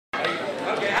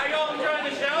Okay, how y'all enjoying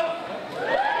the show?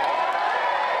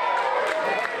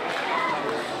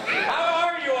 How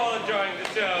are you all enjoying the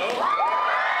show?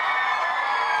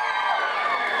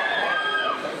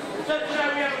 So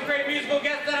tonight we have a great musical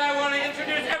guest that I want to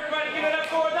introduce. Everybody give it up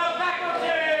for the faculty!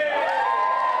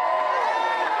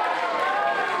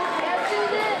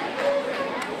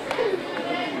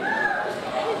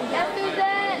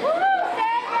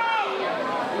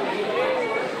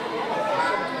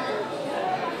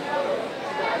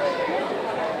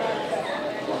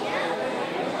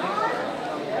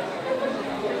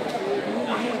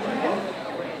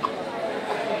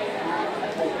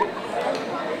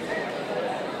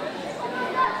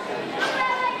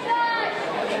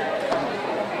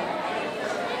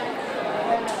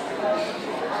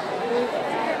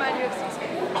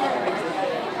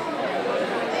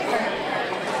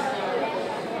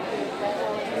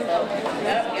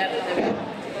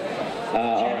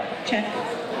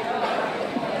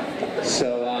 So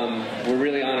we're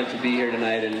really honored to be here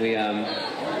tonight, and we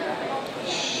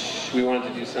wanted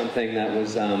to do something that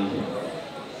was I'm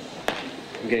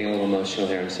getting a little emotional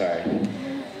here, I'm sorry.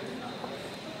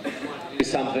 Do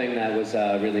something that was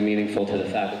really meaningful to the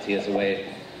faculty as a way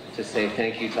to say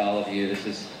thank you to all of you. This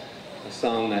is a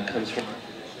song that comes from our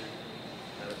tradition.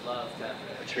 I would love to have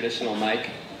a traditional mic,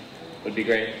 would be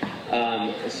great.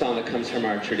 A song that comes from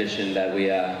our tradition that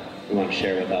we want to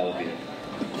share with all of you.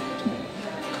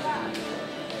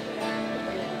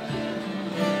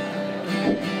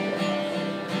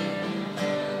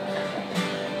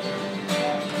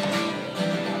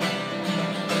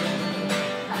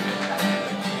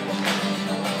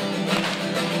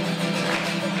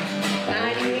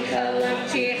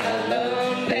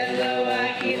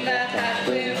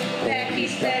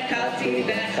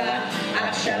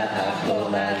 Achshav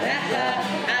hakol alecha,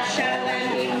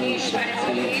 Ashalem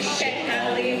nishmati,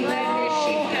 shekalim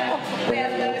lenishika,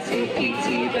 Bellows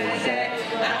tzipiti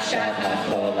achshav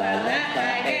hakol alecha,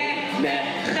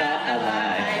 Einecha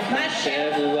alai,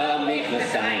 mashehu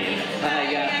michnasayim,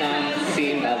 hayah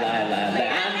chamsin balailah,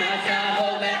 alecha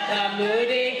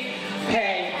mudi,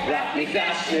 hey, Rabbi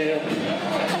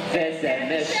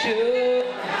meshehu.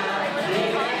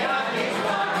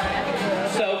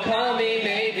 So call me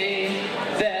maybe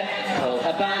the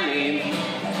kolhabanim,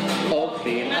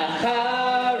 oklim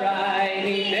acharai,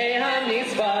 Hinei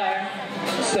Hamispar.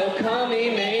 So call me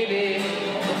maybe.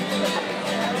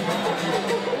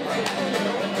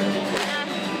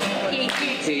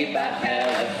 Hikiti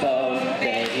b'telephone,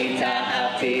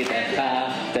 ve'itahabti lecha,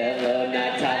 ve'lo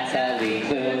natata li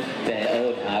kloom,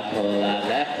 ve'od hakol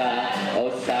alecha,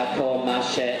 osako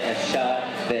she-efshar,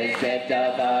 ve'zeh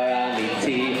davar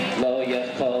amiti, lo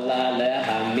yakol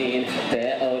lehamin,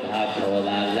 ve'od hakol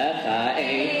alecha,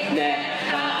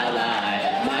 Einecha alai,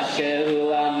 mashehu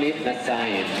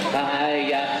michnasayim,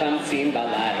 hayah chamsin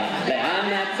balailah,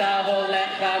 le'amnatza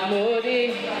alecha mudi,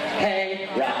 hey,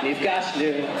 Rabbi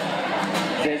gashnu,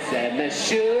 v'zeh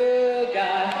meshuga,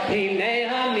 Hinei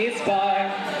Hamispar.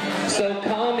 So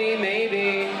call me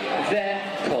maybe,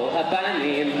 ve'kol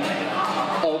habanim,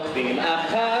 oklim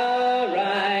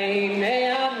acharai, Hinei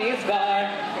Hamispar.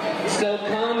 So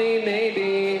call me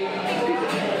maybe.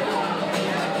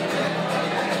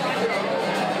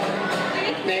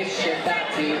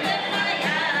 Nishmati,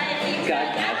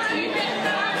 gagati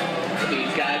lecha,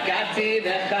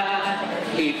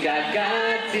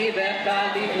 gagati lecha,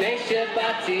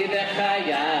 nishmati lecha,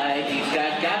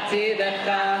 gagati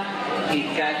lecha,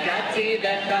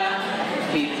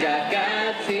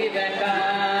 gagati lecha.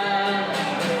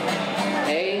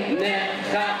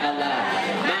 Einecha alai,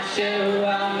 mashehu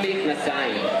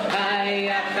michnasayim,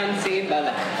 hayah chamsin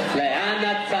balailah,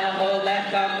 le'anatza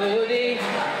alecha mudi,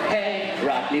 hey,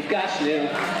 Rabbi gashnu,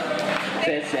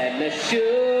 v'zeh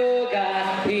meshuga,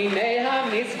 Hinei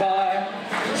Hamispar.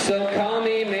 So call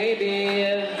me maybe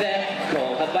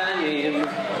ve'kol habanim,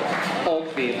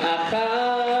 oklim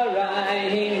acharai,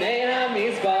 Hinei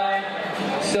Hamispar.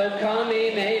 So call me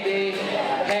maybe,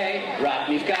 hey,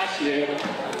 Rabbi gashnu,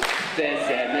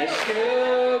 v'zeh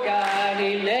meshuga,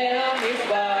 Hinei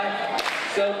Hamispar.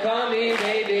 So call me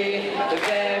maybe,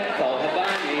 ve'kol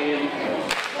habanim,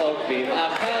 oklim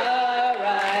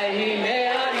acharai, Hinei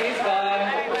Hamispar.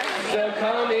 So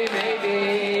call me maybe,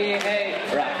 hey,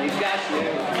 Rabbi gashnu,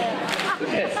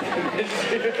 v'zeh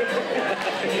meshuga.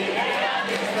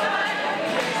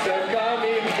 So call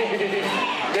me maybe,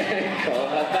 ve'kol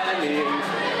habanim.